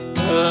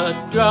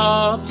but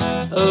drops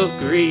of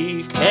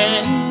grief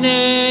can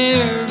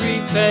ne'er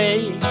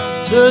repay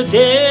the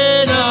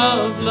debt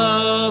of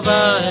love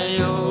I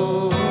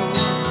owe.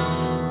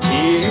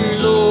 Dear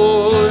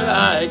Lord,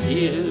 I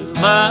give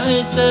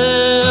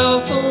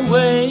myself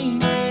away,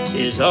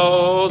 is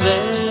all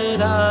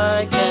that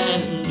I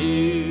can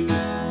do.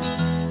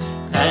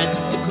 At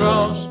the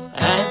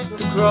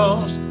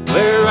cross,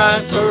 where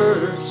I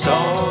first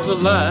saw the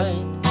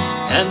light,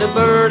 and the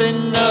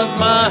burden of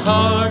my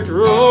heart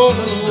rolled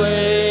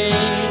away.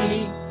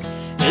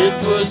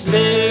 It was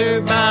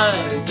there by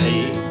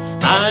faith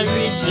I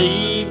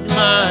received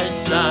my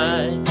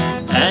sight,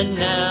 and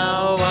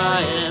now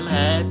I am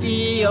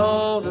happy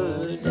all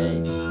the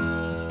day.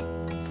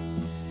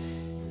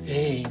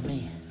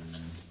 Amen.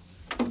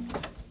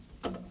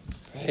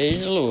 Praise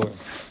the Lord.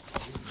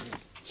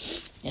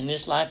 In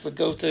this life we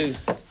go through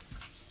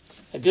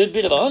a good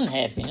bit of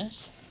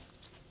unhappiness,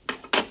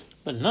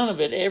 but none of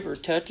it ever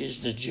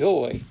touches the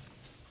joy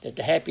that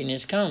the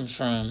happiness comes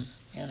from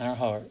in our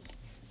heart.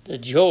 The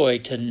joy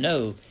to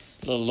know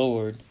the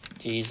Lord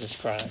Jesus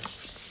Christ.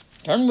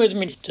 Turn with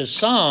me to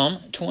Psalm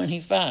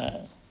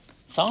 25.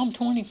 Psalm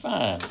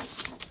 25.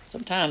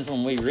 Sometimes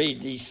when we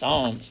read these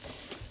Psalms,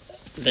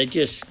 they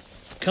just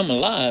come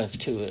alive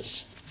to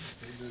us.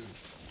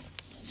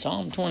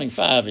 Psalm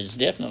 25 is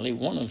definitely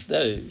one of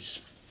those.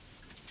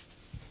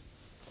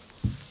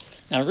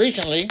 Now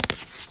recently,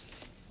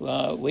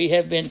 we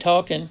have been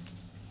talking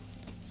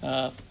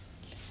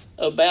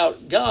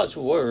about God's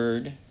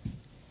Word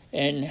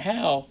and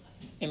how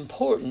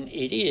important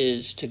it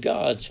is to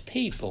God's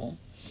people,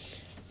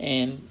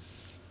 and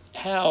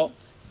how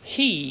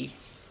He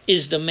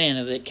is the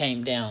manna that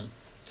came down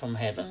from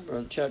heaven.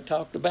 Brother Chuck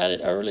talked about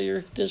it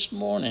earlier this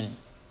morning.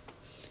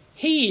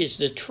 He is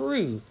the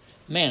true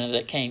manna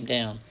that came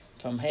down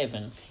from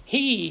heaven.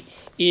 He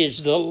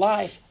is the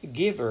life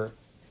giver.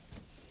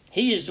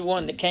 He is the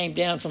one that came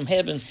down from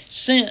heaven,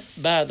 sent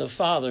by the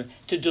Father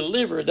to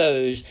deliver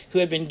those who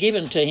had been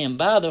given to Him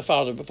by the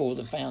Father before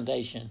the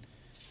foundation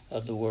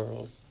of the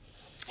world.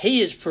 He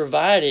has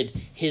provided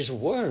His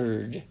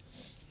Word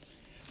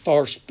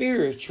for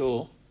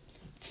spiritual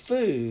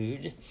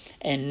food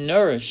and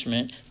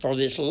nourishment for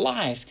this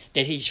life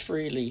that He's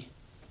freely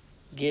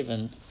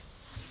given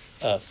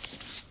us.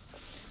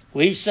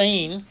 We've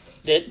seen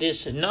that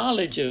this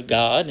knowledge of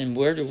God, and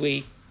where do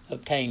we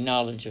obtain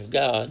knowledge of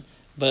God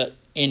but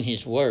in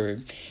His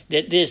Word,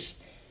 that this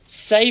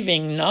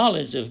saving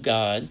knowledge of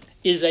God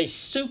is a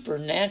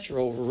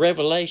supernatural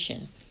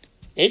revelation.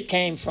 It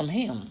came from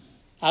Him.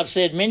 I've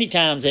said many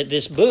times that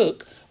this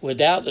book,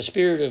 without the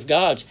Spirit of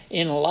God's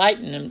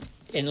enlightenment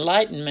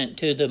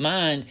to the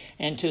mind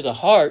and to the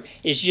heart,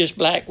 is just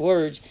black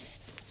words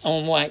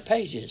on white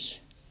pages.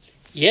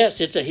 Yes,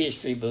 it's a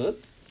history book,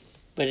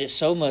 but it's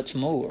so much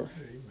more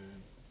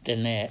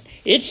than that.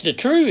 It's the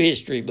true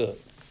history book.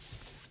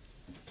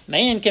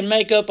 Man can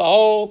make up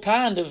all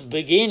kinds of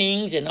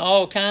beginnings and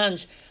all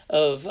kinds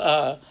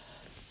of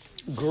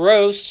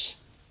growths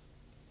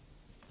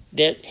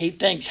that he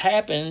thinks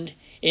happened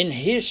in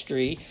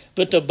history,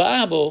 but the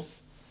Bible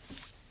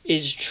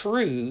is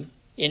true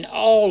in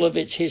all of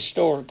its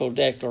historical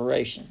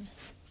declaration.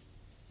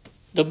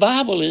 The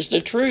Bible is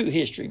the true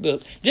history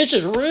book. This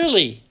is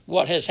really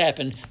what has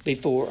happened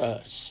before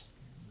us.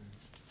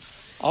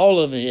 All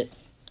of it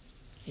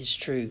is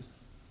true.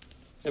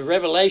 The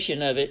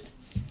revelation of it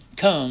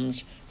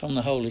comes from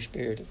the Holy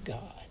Spirit of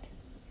God.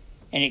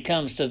 And it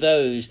comes to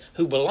those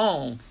who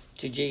belong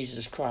to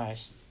Jesus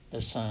Christ,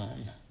 the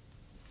Son,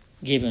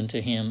 given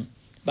to Him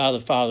by the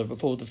Father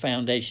before the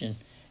foundation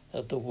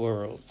of the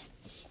world.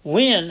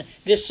 When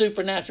this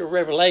supernatural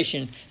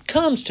revelation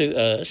comes to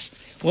us,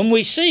 when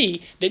we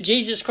see that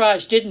Jesus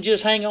Christ didn't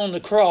just hang on the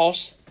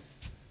cross,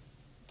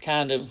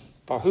 kind of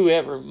for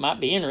whoever might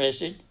be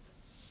interested,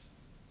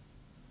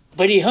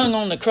 but He hung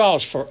on the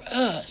cross for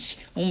us,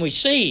 when we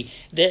see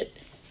that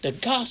the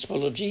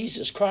gospel of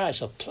Jesus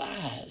Christ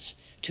applies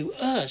to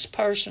us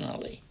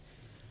personally,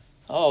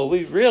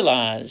 we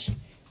realize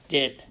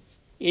that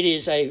it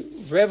is a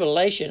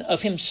revelation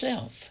of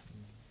Himself.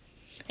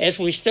 As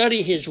we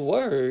study His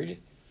Word,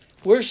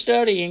 we're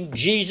studying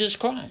Jesus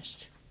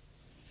Christ.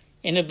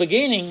 In the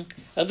beginning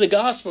of the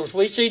Gospels,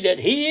 we see that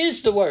He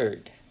is the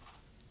Word,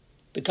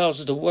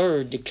 because the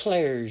Word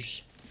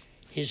declares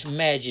His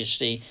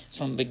majesty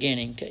from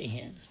beginning to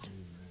end.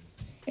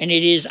 And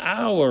it is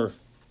our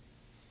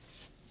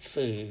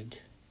food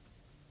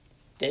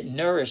that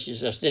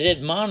nourishes us, that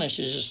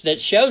admonishes us, that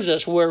shows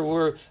us where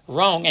we're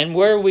wrong and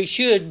where we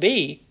should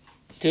be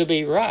to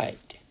be right.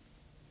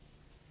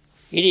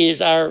 It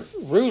is our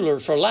ruler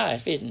for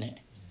life, isn't it?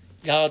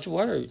 God's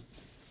Word,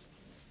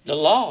 the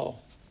law,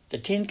 the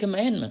Ten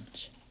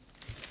Commandments,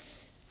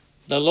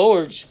 the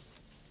Lord's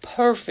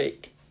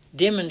perfect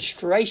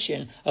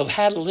demonstration of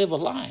how to live a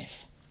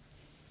life.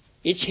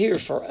 It's here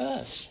for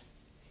us,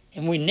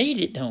 and we need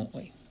it, don't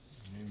we?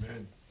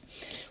 Amen.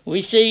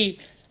 We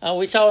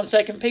saw in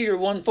 2 Peter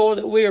 1:4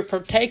 that we are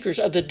partakers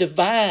of the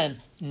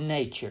divine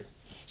nature.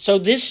 So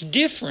this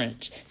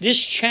difference,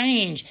 this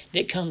change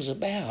that comes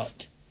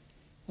about,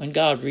 When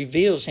God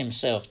reveals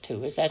himself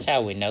to us, that's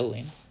how we know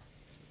him.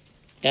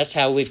 That's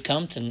how we've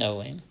come to know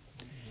him.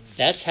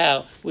 That's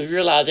how we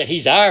realize that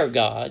he's our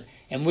God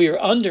and we are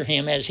under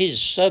him as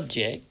his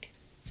subject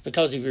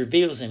because he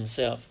reveals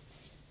himself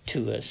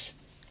to us.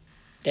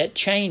 That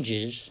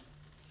changes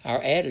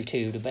our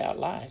attitude about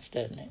life,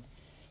 doesn't it?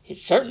 It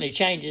certainly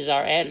changes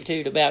our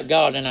attitude about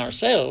God and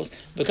ourselves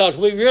because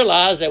we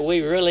realize that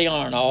we really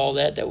aren't all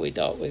that we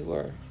thought we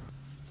were.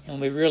 And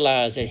we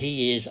realize that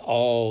he is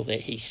all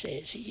that he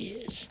says he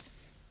is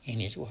in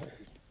his word.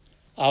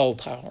 All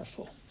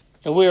powerful.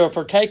 So we are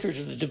partakers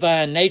of the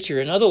divine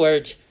nature. In other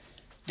words,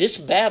 this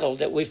battle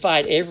that we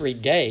fight every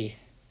day,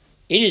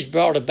 it is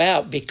brought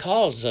about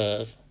because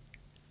of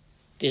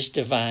this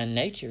divine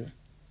nature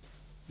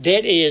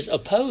that is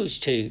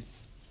opposed to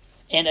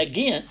and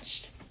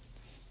against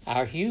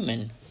our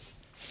human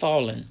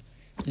fallen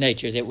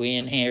nature that we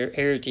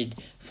inherited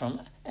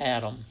from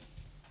Adam.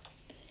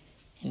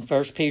 In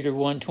 1 Peter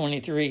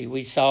 1:23,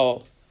 we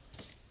saw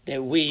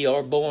that we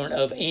are born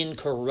of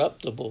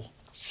incorruptible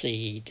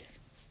seed.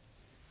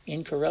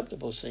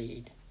 Incorruptible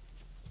seed.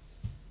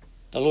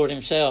 The Lord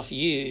himself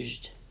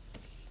used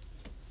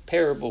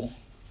parables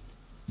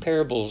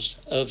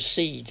of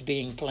seeds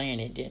being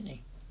planted, didn't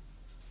he?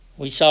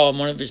 We saw in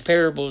one of his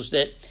parables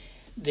that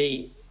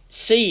the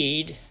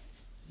seed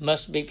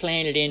must be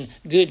planted in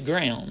good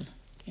ground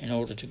in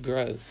order to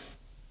grow.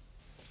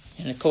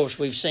 And of course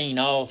we've seen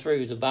all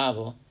through the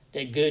Bible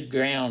that good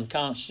ground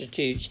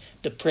constitutes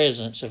the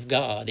presence of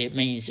God. It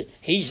means that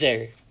he's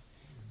there.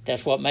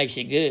 That's what makes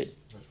it good.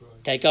 That's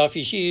right. Take off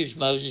your shoes,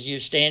 Moses. You're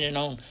standing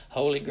on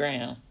holy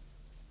ground.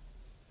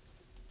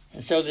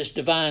 And so this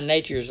divine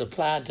nature is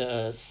applied to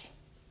us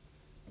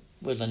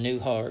with a new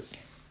heart.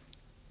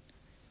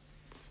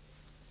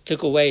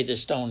 Took away the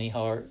stony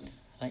heart.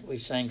 I think we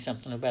sang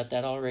something about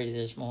that already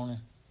this morning.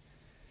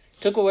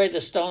 Took away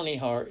the stony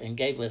heart and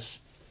gave us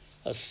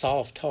a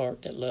soft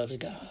heart that loves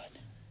God.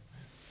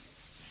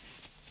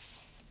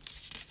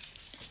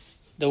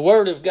 The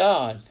Word of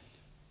God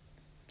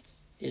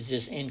is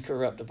this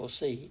incorruptible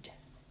seed.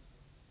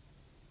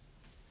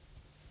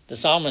 The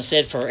psalmist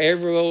said,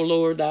 "Forever, O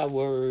Lord, thy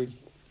word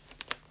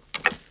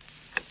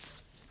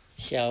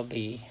shall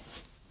be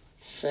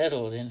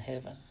settled in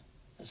heaven,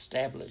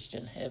 established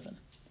in heaven."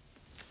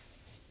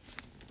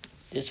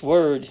 This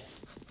word,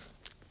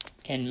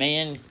 can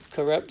man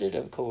corrupt it?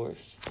 Of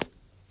course.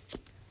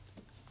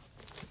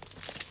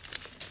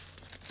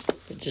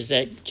 But does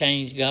that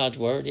change God's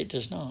word? It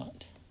does not.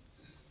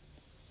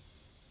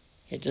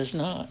 It does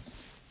not.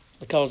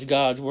 Because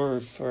God's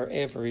word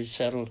forever is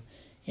settled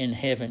in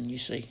heaven, you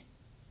see.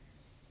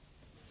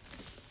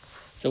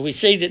 So we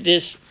see that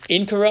this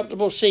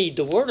incorruptible seed,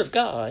 the Word of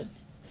God,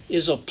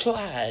 is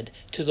applied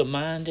to the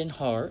mind and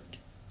heart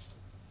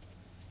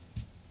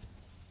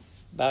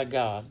by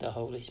God, the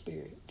Holy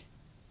Spirit.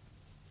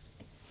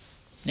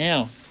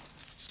 Now,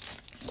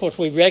 of course,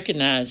 we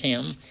recognize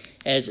him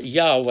as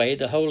Yahweh,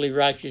 the holy,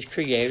 righteous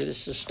creator, the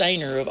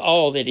sustainer of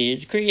all that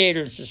is,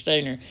 creator and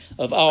sustainer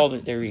of all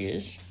that there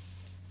is.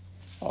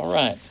 All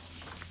right.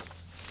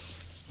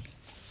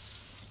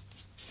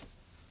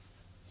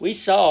 We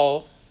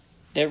saw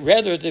that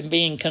rather than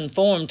being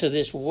conformed to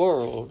this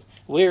world,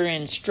 we're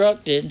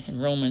instructed in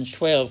Romans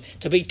 12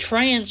 to be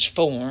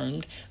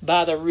transformed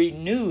by the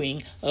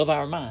renewing of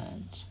our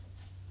minds.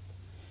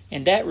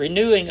 And that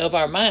renewing of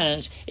our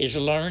minds is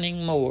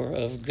learning more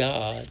of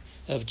God,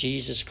 of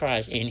Jesus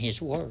Christ, in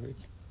his word.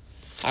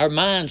 Our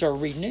minds are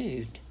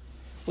renewed.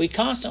 We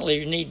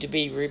constantly need to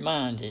be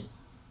reminded.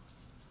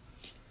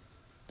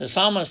 The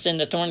psalmist in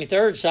the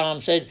 23rd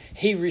Psalm said,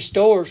 "He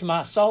restores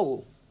my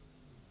soul."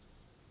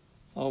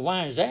 Well,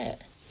 why is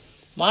that?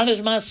 Why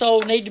does my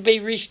soul need to be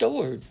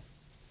restored?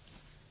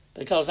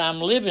 Because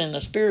I'm living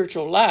a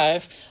spiritual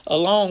life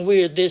along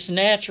with this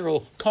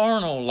natural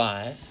carnal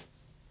life.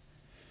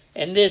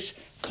 And this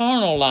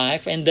carnal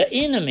life and the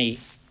enemy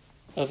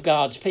of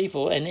God's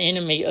people, an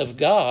enemy of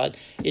God,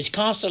 is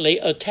constantly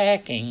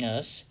attacking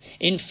us,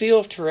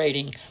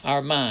 infiltrating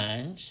our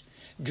minds,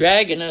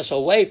 dragging us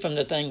away from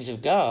the things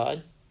of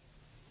God.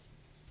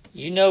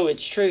 You know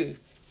it's true.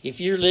 If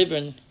you're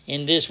living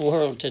in this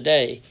world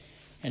today,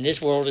 and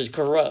this world is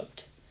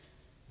corrupt,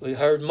 we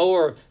heard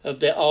more of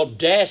the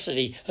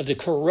audacity of the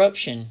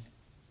corruption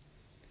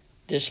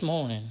this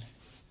morning.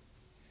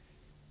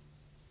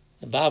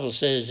 The Bible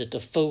says that the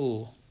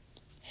fool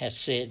hath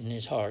said in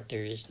his heart,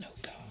 there is no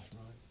God.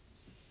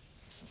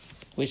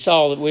 We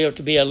saw that we are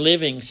to be a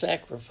living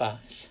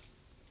sacrifice.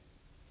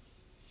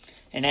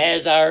 And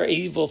as our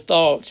evil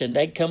thoughts, and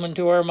they come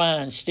into our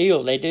minds,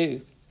 still they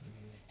do,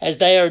 as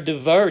they are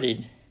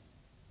diverted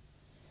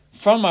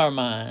from our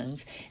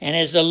minds, and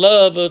as the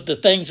love of the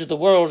things of the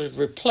world is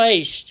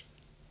replaced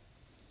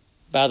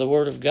by the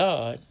Word of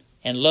God,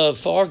 and love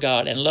for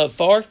God, and love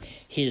for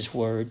his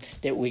Word,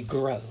 that we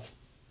grow,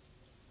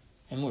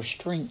 and we're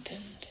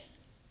strengthened.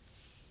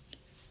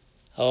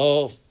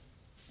 Oh,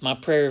 my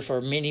prayer for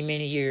many,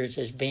 many years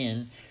has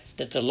been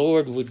that the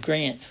Lord would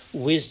grant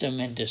wisdom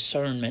and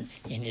discernment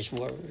in his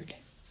word,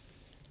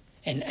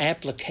 and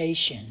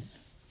application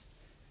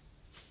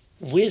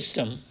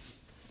Wisdom,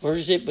 where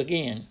does it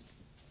begin?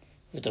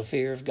 With the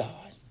fear of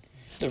God.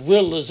 The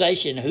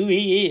realization of who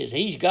He is.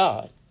 He's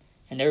God.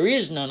 And there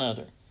is none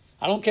other.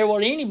 I don't care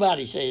what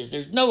anybody says.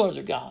 There's no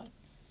other God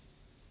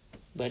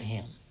but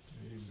Him.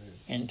 Amen.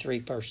 In three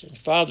persons.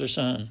 Father,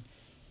 Son,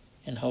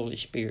 and Holy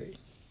Spirit.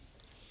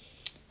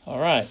 All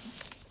right.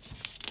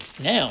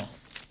 Now,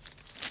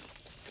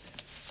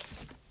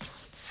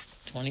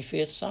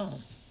 25th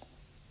Psalm.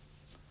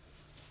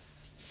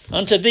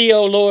 Unto Thee,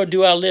 O Lord,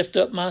 do I lift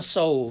up my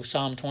soul.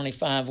 Psalm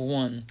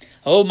 25:1.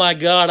 O my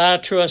God, I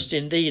trust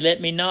in Thee. Let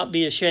me not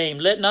be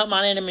ashamed. Let not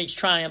mine enemies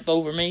triumph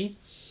over me.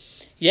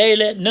 Yea,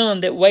 let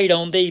none that wait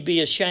on Thee be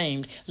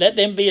ashamed. Let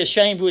them be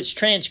ashamed which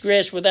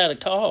transgress without a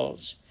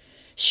cause.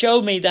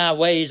 Show me Thy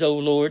ways, O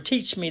Lord.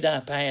 Teach me Thy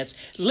paths.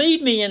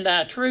 Lead me in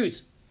Thy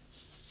truth,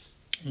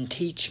 and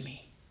teach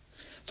me.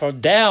 For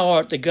Thou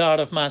art the God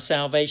of my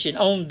salvation.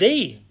 On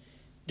Thee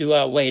do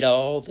I wait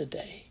all the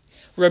day.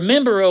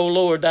 Remember, O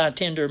Lord, Thy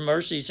tender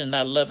mercies and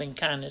Thy loving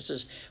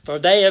kindnesses, for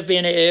they have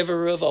been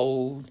ever of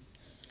old.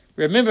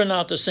 Remember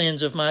not the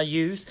sins of my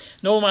youth,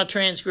 nor my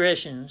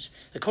transgressions.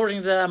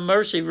 According to Thy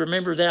mercy,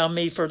 remember Thou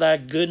me for Thy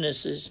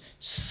goodness'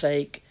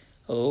 sake,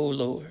 O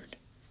Lord.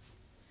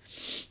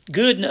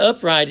 Good and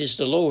upright is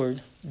the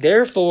Lord.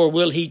 Therefore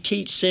will He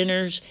teach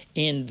sinners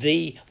in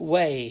Thee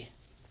way.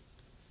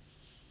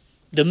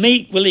 The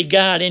meek will He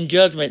guide in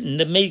judgment, and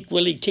the meek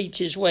will He teach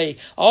His way.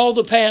 All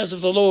the paths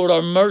of the Lord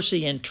are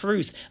mercy and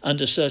truth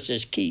unto such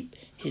as keep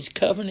His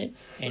covenant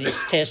and His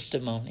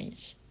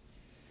testimonies.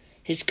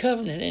 His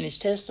covenant and His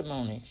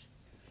testimonies.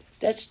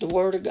 That's the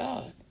Word of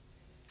God.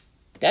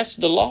 That's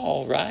the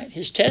law, right?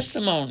 His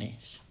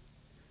testimonies.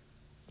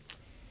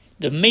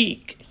 The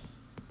meek,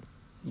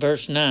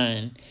 verse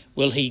 9,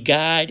 will He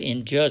guide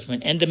in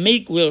judgment, and the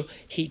meek will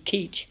He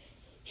teach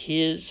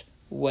His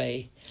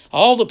way.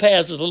 All the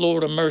paths of the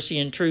Lord are mercy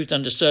and truth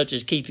unto such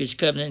as keep His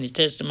covenant and His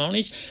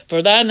testimonies.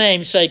 For Thy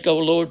name's sake, O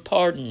Lord,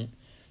 pardon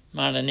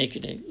mine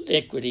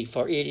iniquity,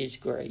 for it is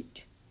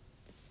great.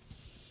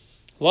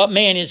 What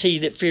man is he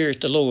that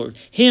feareth the Lord?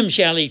 Him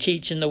shall He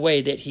teach in the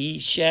way that he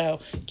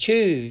shall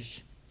choose.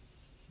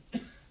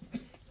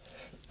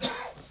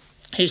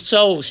 His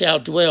soul shall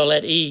dwell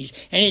at ease,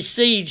 and his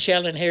seed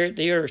shall inherit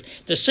the earth.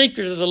 The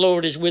secret of the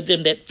Lord is with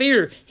them that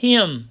fear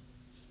Him.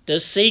 The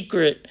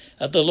secret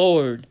of the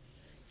Lord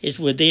is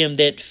with them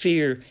that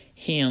fear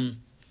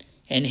Him,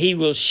 and He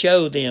will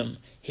show them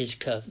His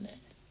covenant.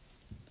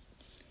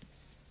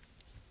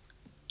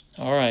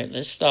 All right,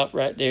 let's stop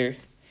right there,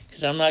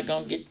 because I'm not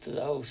going to get to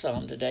the whole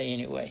psalm today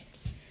anyway.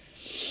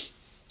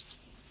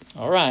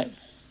 All right.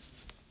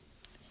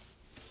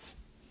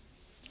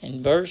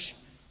 In verse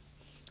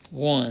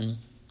 1,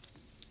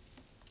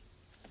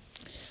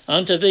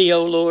 Unto Thee,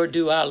 O Lord,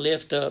 do I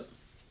lift up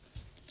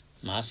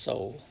my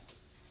soul.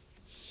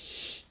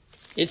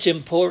 It's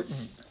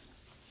important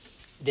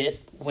that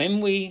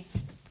when we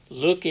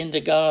look into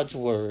God's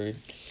Word,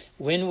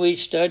 when we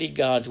study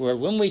God's Word,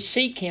 when we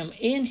seek Him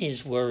in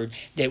His Word,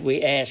 that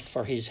we ask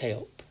for His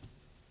help.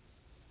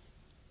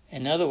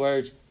 In other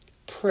words,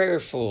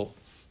 prayerful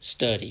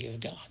study of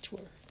God's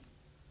Word.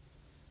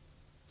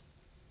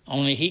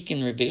 Only He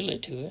can reveal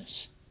it to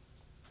us.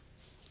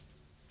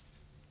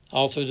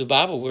 All through the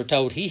Bible we're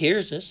told He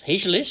hears us.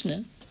 He's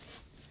listening.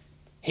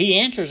 He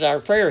answers our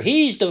prayer.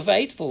 He's the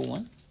faithful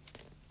one.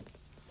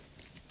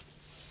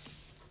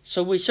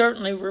 So we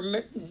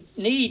certainly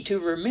need to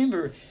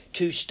remember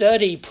to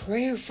study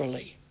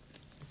prayerfully.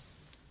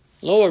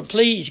 Lord,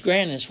 please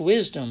grant us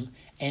wisdom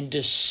and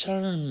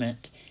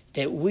discernment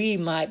that we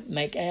might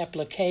make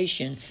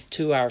application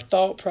to our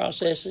thought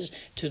processes,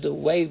 to the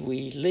way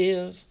we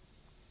live,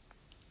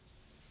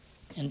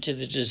 and to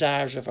the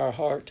desires of our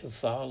heart to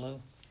follow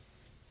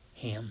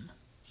Him.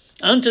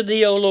 Unto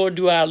Thee, O Lord,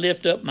 do I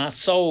lift up my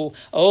soul.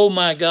 O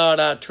my God,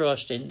 I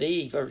trust in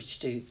Thee. Verse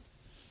 2.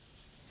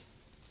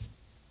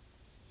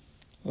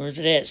 Where's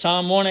it at?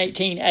 Psalm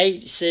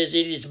 118:8 says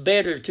it is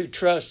better to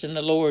trust in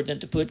the Lord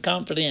than to put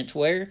confidence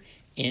where?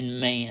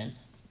 In man.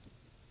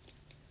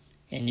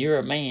 And you're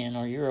a man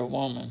or you're a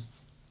woman.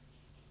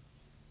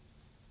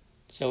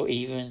 So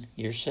even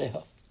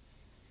yourself.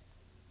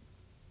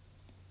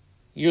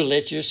 You'll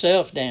let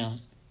yourself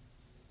down.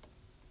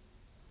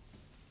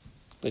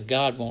 But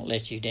God won't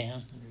let you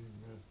down.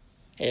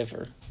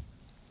 Ever.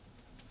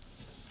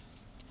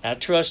 I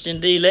trust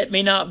in Thee. Let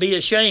me not be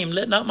ashamed.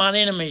 Let not mine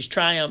enemies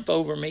triumph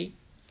over me.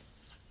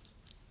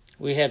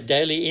 We have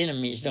daily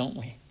enemies, don't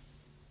we?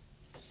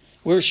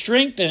 We're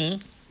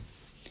strengthened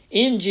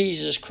in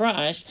Jesus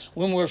Christ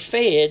when we're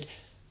fed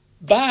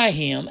by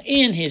Him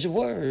in His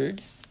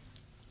Word.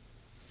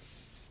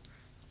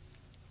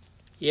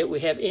 Yet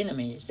we have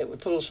enemies that would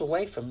pull us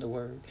away from the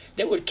Word,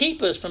 that would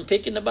keep us from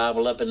picking the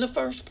Bible up in the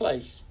first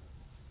place.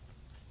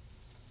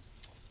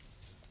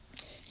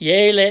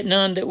 Yea, let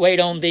none that wait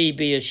on Thee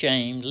be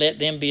ashamed. Let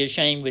them be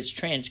ashamed which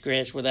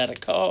transgress without a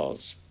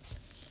cause.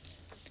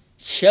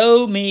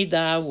 Show me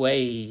Thy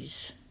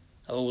ways,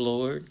 O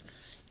Lord.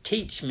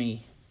 Teach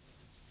me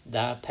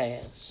Thy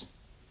paths.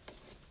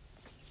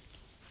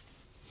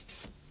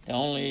 The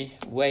only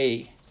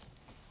way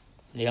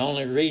The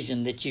only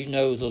reason that you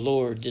know the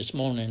Lord this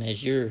morning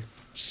as your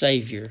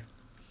Savior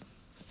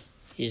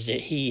is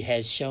that He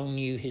has shown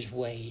you His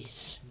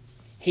ways.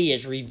 He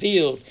has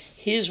revealed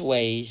His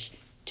ways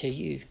to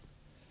you.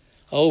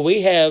 Oh,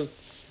 we have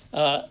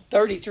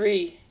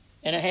 33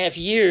 and a half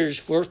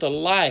years worth of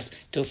life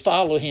to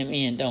follow Him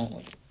in, don't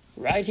we?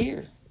 Right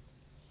here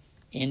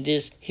in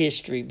this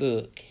history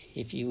book,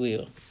 if you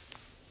will.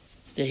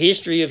 The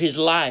history of His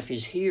life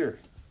is here.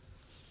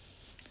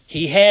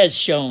 He has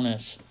shown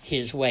us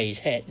His ways,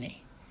 hasn't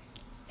He?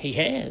 He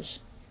has,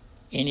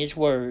 in His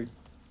Word.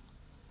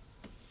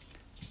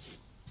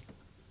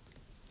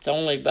 It's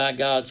only by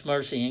God's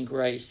mercy and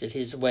grace that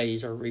His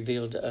ways are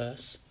revealed to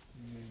us.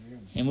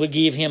 Amen. And we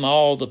give Him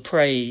all the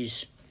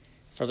praise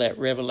for that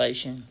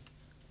revelation.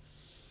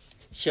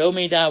 Show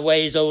me thy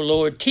ways, O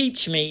Lord.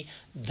 Teach me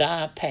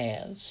thy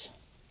paths.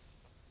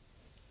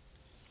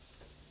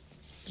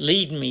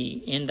 Lead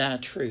me in thy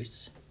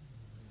truth.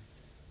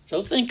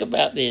 So think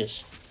about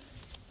this.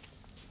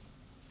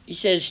 He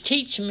says,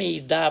 teach me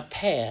thy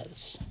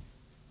paths.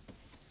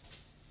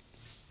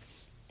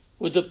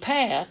 Well, the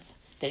path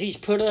that He's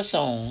put us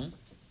on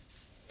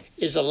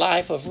is a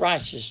life of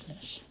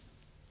righteousness.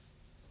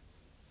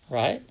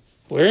 Right?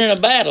 We're in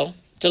a battle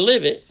to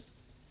live it,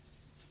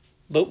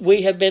 but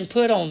we have been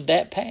put on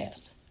that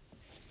path.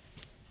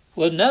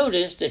 Well,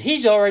 notice that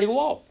He's already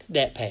walked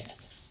that path.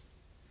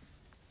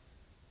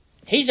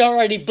 He's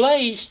already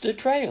blazed the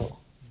trail.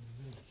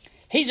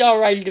 He's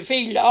already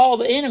defeated all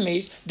the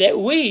enemies that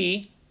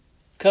we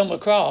come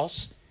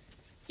across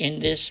in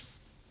this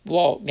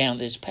walk down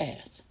this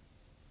path.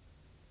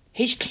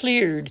 He's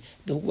cleared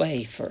the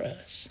way for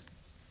us.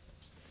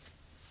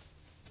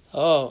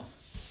 Oh,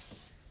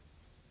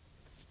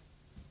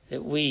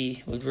 that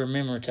we would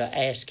remember to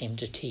ask Him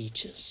to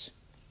teach us.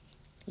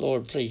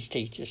 Lord, please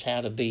teach us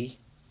how to be.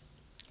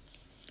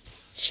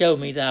 Show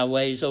me thy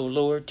ways, O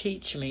Lord.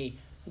 Teach me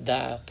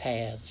thy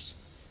paths.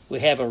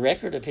 We have a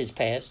record of His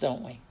paths,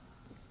 don't we?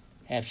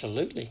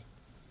 Absolutely.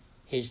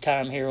 His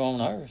time here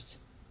on earth.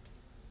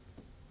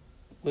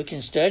 We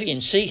can study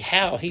and see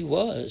how He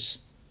was,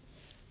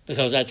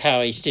 because that's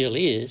how He still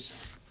is.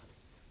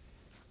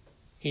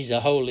 He's the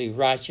holy,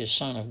 righteous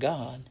Son of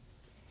God,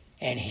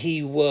 and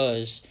He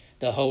was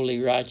the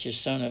holy, righteous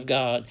Son of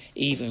God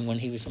even when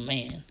He was a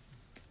man.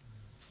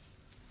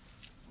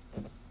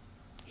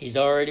 He's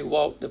already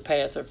walked the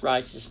path of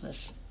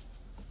righteousness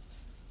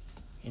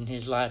in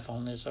His life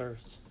on this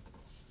earth.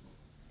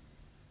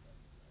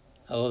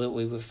 Oh, that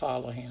we would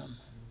follow Him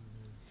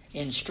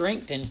in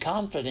strength and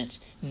confidence,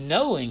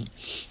 knowing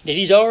that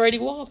He's already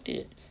walked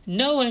it.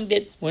 Knowing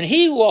that when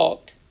He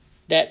walked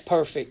that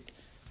perfect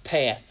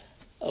path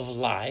of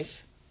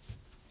life,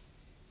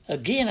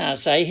 again I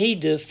say, He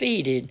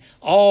defeated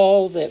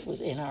all that was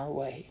in our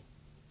way.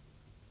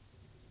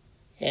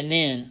 And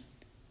then,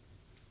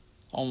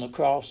 on the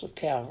cross of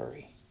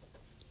Calvary,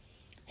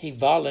 He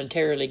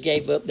voluntarily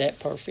gave up that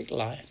perfect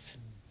life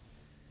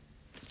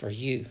for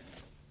you.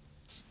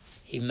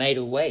 He made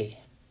a way.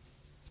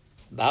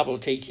 The Bible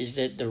teaches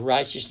that the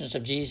righteousness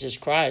of Jesus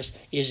Christ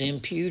is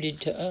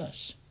imputed to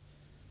us.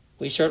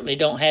 We certainly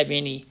don't have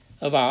any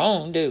of our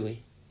own, do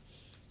we?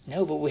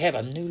 No, but we have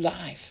a new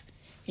life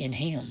in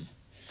Him.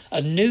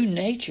 A new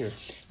nature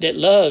that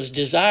loves,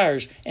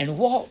 desires, and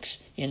walks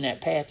in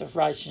that path of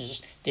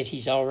righteousness that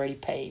He's already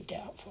paved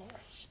out for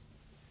us.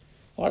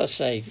 What a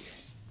Savior.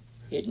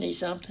 Isn't He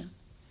something?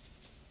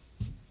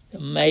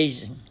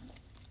 Amazing.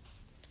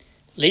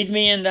 Lead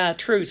me in thy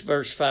truth,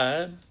 verse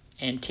 5,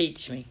 and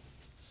teach me.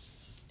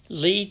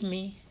 Lead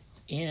me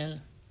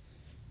in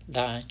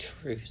thy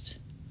truth.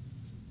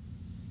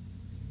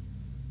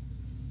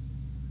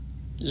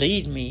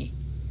 Lead me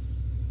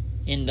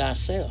in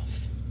thyself.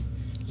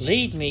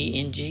 Lead me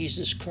in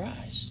Jesus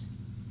Christ.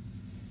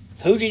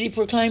 Who did He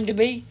proclaim to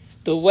be?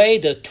 The way,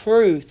 the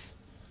truth,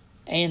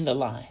 and the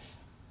life.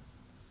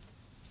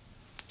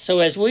 So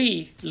as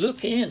we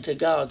look into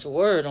God's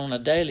Word on a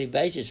daily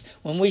basis,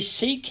 when we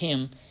seek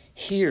Him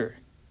here,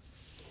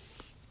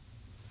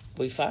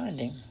 we find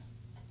Him.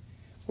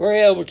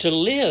 We're able to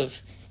live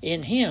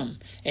in Him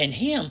and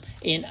Him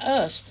in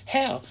us.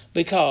 How?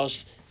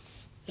 Because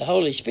the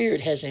Holy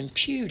Spirit has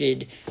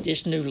imputed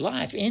this new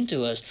life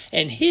into us.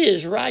 And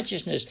His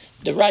righteousness,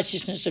 the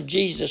righteousness of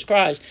Jesus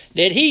Christ,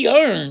 that He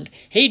earned,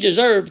 He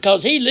deserved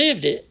because He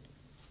lived it,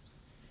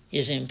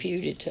 is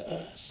imputed to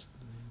us.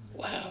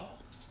 Wow.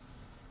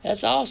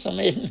 That's awesome,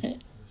 isn't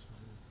it?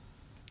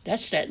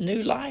 That's that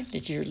new life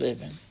that you're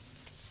living.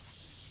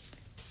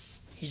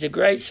 He's a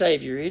great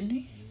Savior, isn't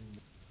He?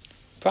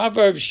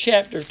 Proverbs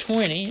chapter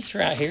 20, it's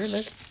right here.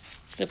 Let's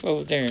flip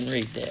over there and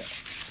read that.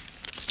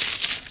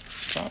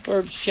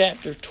 Proverbs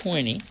chapter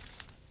 20.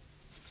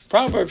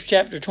 Proverbs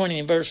chapter 20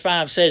 and verse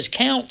 5 says,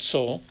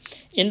 counsel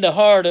in the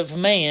heart of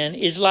man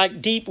is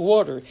like deep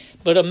water,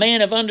 but a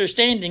man of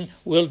understanding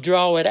will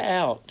draw it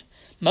out.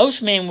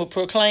 Most men will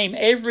proclaim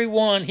every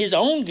one his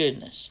own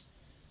goodness,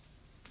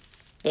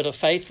 but a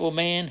faithful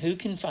man who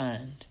can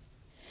find?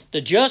 The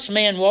just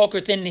man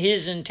walketh in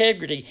his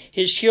integrity,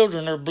 his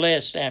children are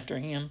blessed after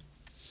him.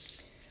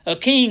 A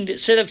king that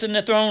sitteth in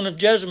the throne of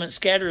judgment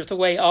scattereth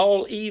away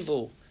all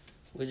evil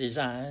with his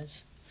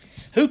eyes.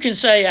 Who can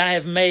say, I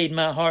have made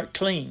my heart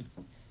clean?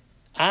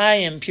 I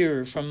am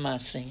pure from my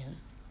sin.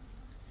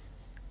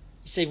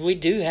 You see, we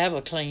do have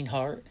a clean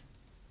heart,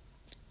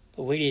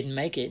 but we didn't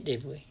make it,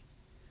 did we?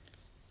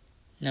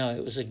 No,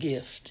 it was a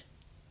gift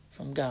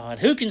from God.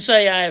 Who can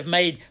say, I have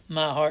made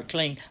my heart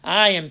clean?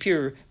 I am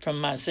pure from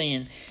my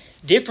sin.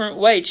 Different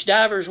weights,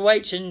 divers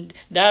and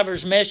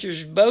divers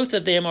measures, both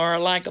of them are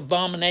alike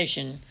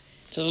abomination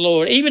to the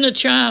Lord. Even a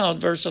child,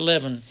 verse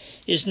 11,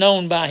 is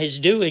known by his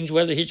doings,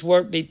 whether his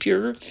work be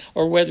pure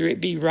or whether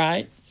it be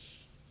right.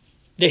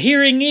 The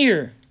hearing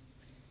ear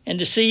and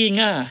the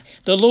seeing eye,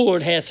 the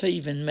Lord hath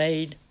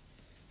made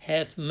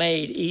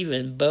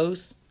even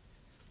both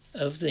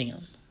of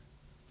them.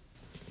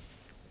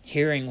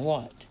 Hearing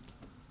what?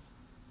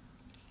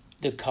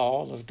 The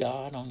call of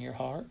God on your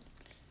heart.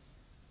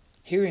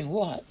 Hearing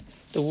what?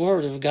 The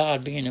Word of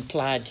God being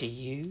applied to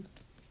you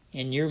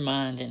in your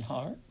mind and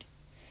heart.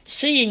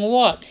 Seeing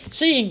what?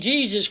 Seeing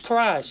Jesus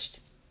Christ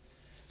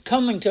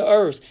coming to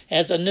earth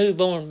as a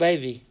newborn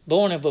baby,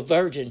 born of a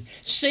virgin.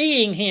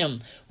 Seeing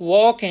Him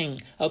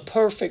walking a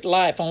perfect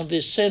life on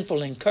this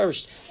sinful and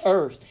cursed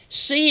earth.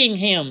 Seeing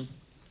Him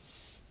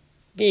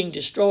being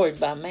destroyed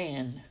by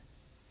man,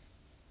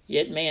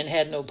 yet man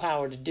had no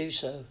power to do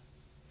so.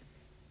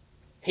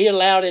 He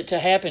allowed it to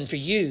happen for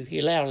you. He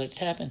allowed it to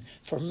happen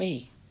for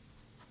me.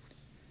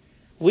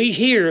 We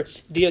hear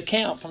the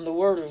account from the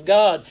Word of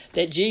God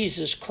that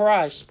Jesus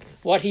Christ,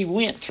 what He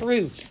went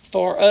through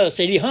for us,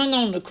 that He hung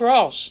on the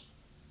cross.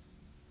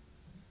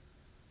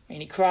 And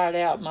He cried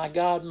out, my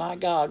God,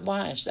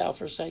 why hast Thou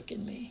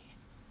forsaken me?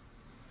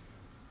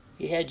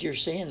 He had your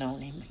sin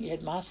on Him. He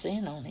had my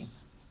sin on Him.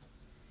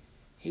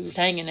 He was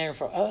hanging there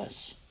for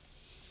us.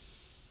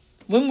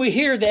 When we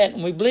hear that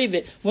and we believe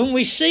it, when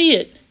we see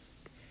it,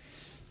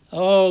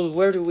 oh,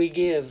 where do we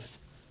give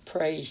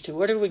praise to?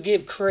 Where do we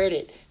give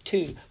credit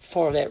to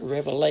for that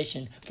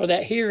revelation? For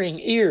that hearing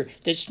ear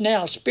that's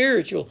now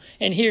spiritual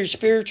and hears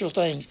spiritual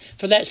things.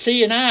 For that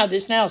seeing eye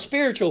that's now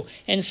spiritual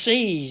and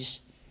sees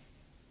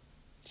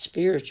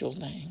spiritual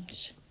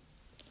things.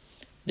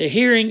 The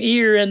hearing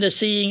ear and the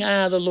seeing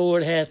eye, the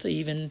Lord hath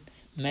even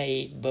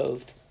made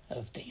both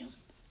of them.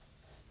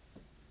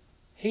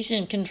 He's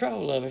in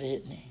control of it,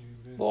 isn't He?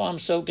 Amen. Boy, I'm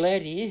so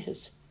glad He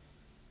is.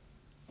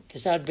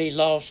 Because I'd be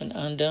lost and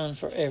undone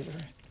forever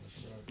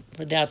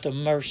without the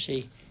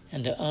mercy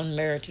and the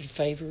unmerited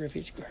favor of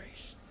His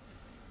grace.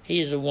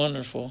 He is a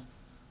wonderful,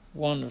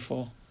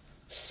 wonderful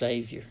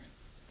Savior.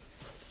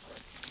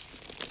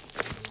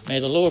 May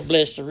the Lord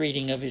bless the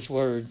reading of His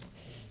Word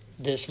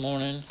this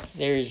morning.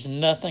 There is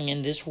nothing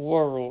in this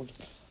world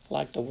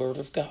like the Word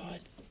of God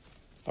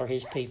for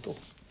His people.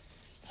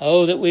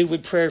 Oh, that we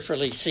would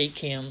prayerfully seek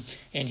Him,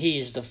 and He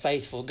is the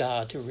faithful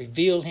God to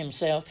reveal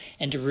Himself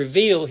and to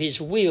reveal His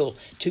will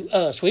to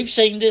us. We've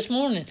seen this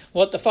morning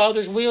what the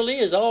Father's will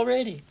is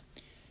already.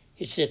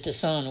 It's that the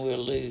Son will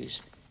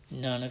lose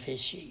none of His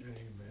sheep.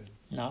 Amen.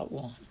 Not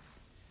one.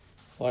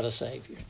 What a Savior.